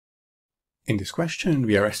In this question,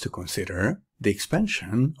 we are asked to consider the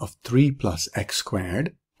expansion of 3 plus x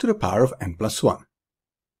squared to the power of n plus 1.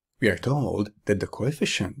 We are told that the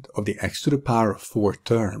coefficient of the x to the power of 4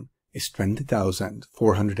 term is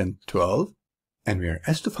 20,412, and we are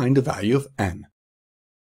asked to find the value of n.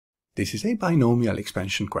 This is a binomial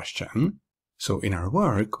expansion question, so in our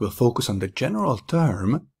work we'll focus on the general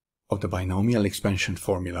term of the binomial expansion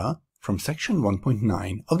formula from section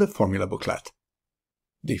 1.9 of the formula booklet.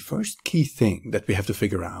 The first key thing that we have to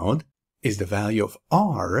figure out is the value of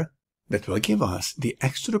r that will give us the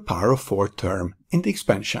x to the power of 4 term in the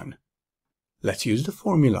expansion. Let's use the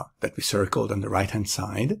formula that we circled on the right-hand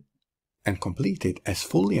side and complete it as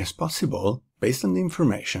fully as possible based on the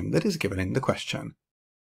information that is given in the question.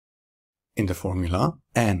 In the formula,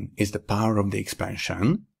 n is the power of the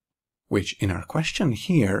expansion, which in our question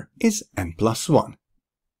here is n plus 1.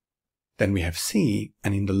 Then we have c,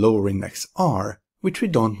 and in the lower index r, which we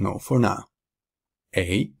don't know for now.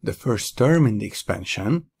 A, the first term in the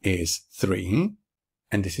expansion, is 3,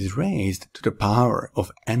 and this is raised to the power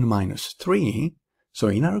of n minus 3, so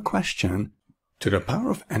in our question, to the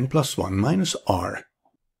power of n plus 1 minus r.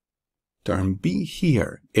 Term b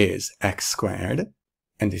here is x squared,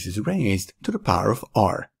 and this is raised to the power of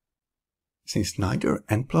r. Since neither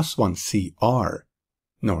n plus 1 cr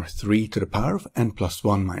nor 3 to the power of n plus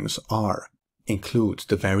 1 minus r includes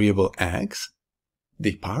the variable x,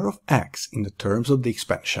 the power of x in the terms of the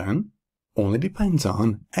expansion only depends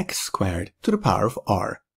on x squared to the power of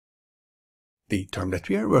r. The term that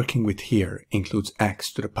we are working with here includes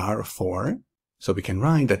x to the power of 4, so we can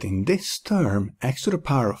write that in this term x to the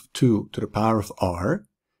power of 2 to the power of r,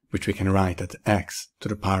 which we can write as x to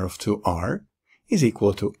the power of 2r, is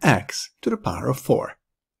equal to x to the power of 4.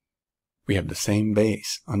 We have the same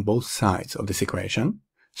base on both sides of this equation,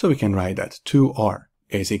 so we can write that 2r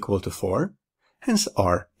is equal to 4, hence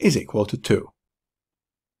r is equal to 2.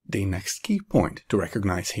 The next key point to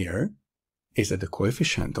recognize here is that the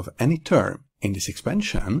coefficient of any term in this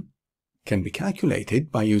expansion can be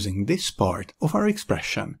calculated by using this part of our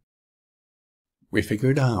expression. We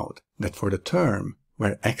figured out that for the term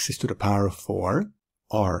where x is to the power of 4,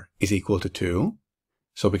 r is equal to 2,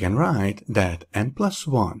 so we can write that n plus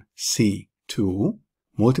 1 c2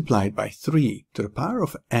 multiplied by 3 to the power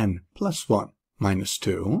of n plus 1 minus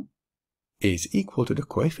 2 is equal to the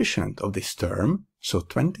coefficient of this term, so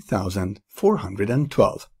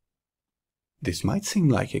 20,412. This might seem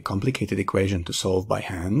like a complicated equation to solve by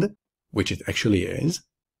hand, which it actually is,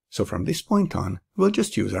 so from this point on, we'll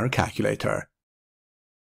just use our calculator.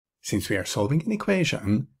 Since we are solving an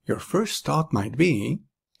equation, your first thought might be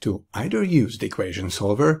to either use the equation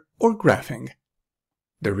solver or graphing.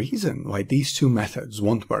 The reason why these two methods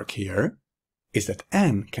won't work here is that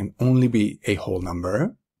n can only be a whole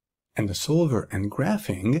number, and the solver and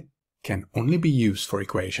graphing can only be used for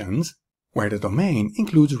equations where the domain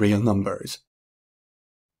includes real numbers.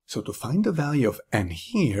 So to find the value of n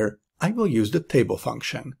here, I will use the table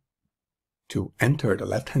function. To enter the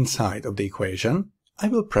left-hand side of the equation, I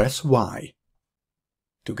will press y.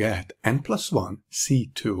 To get n plus 1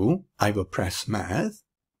 c2, I will press math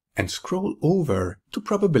and scroll over to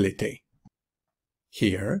probability.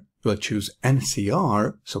 Here, we'll choose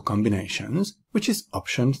NCR, so combinations, which is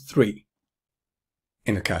option 3.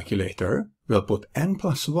 In the calculator, we'll put n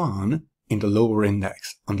plus 1 in the lower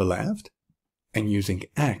index on the left, and using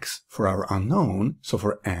x for our unknown, so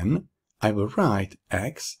for n, I will write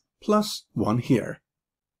x plus 1 here.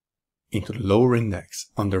 Into the lower index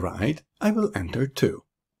on the right, I will enter 2.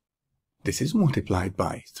 This is multiplied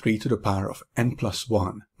by 3 to the power of n plus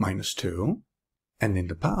 1 minus 2, and in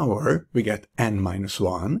the power we get n minus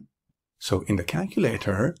 1, so in the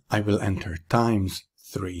calculator I will enter times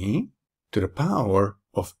 3 to the power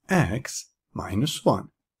of x minus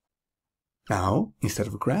 1. Now, instead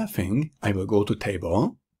of graphing, I will go to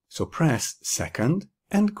table, so press second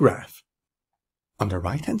and graph. On the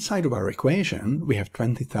right-hand side of our equation, we have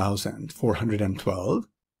 20,412,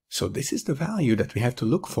 so this is the value that we have to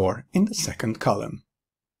look for in the second column.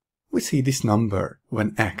 We see this number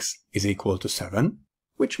when x is equal to 7,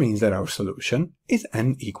 which means that our solution is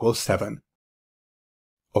n equals 7.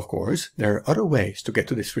 Of course, there are other ways to get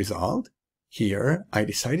to this result. Here, I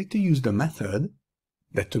decided to use the method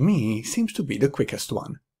that to me seems to be the quickest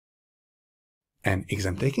one. An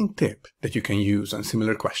exam-taking tip that you can use on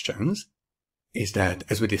similar questions is that,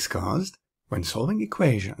 as we discussed, when solving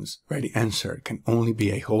equations where the answer can only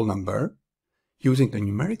be a whole number, using the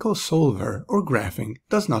numerical solver or graphing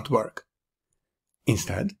does not work.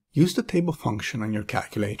 Instead, use the table function on your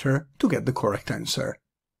calculator to get the correct answer.